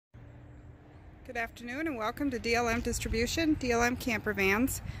Good afternoon and welcome to DLM Distribution, DLM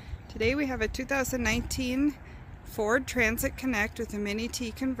Campervans. Today we have a 2019 Ford Transit Connect with a Mini-T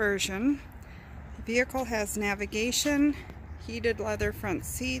conversion. The vehicle has navigation, heated leather front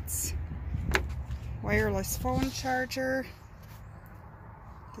seats, wireless phone charger,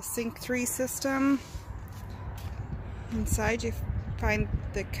 the Sync 3 system. Inside you find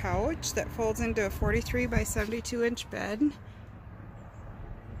the couch that folds into a 43 by 72 inch bed.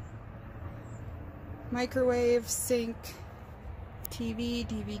 Microwave, sink, TV,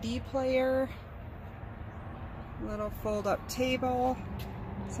 DVD player, little fold-up table,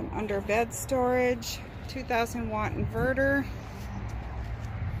 some under bed storage, 2000 watt inverter.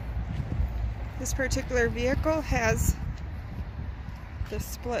 This particular vehicle has the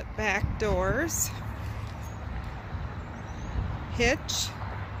split back doors, hitch.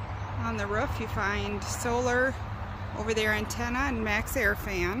 On the roof you find solar over there antenna and max air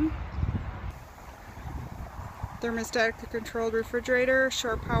fan. Thermostatically controlled refrigerator,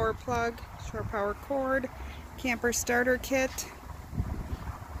 shore power plug, shore power cord, camper starter kit,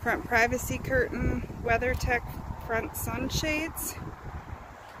 front privacy curtain, WeatherTech front sunshades.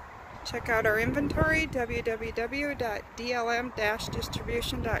 Check out our inventory,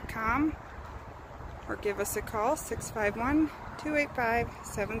 www.dlm-distribution.com, or give us a call,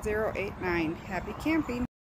 651-285-7089. Happy camping!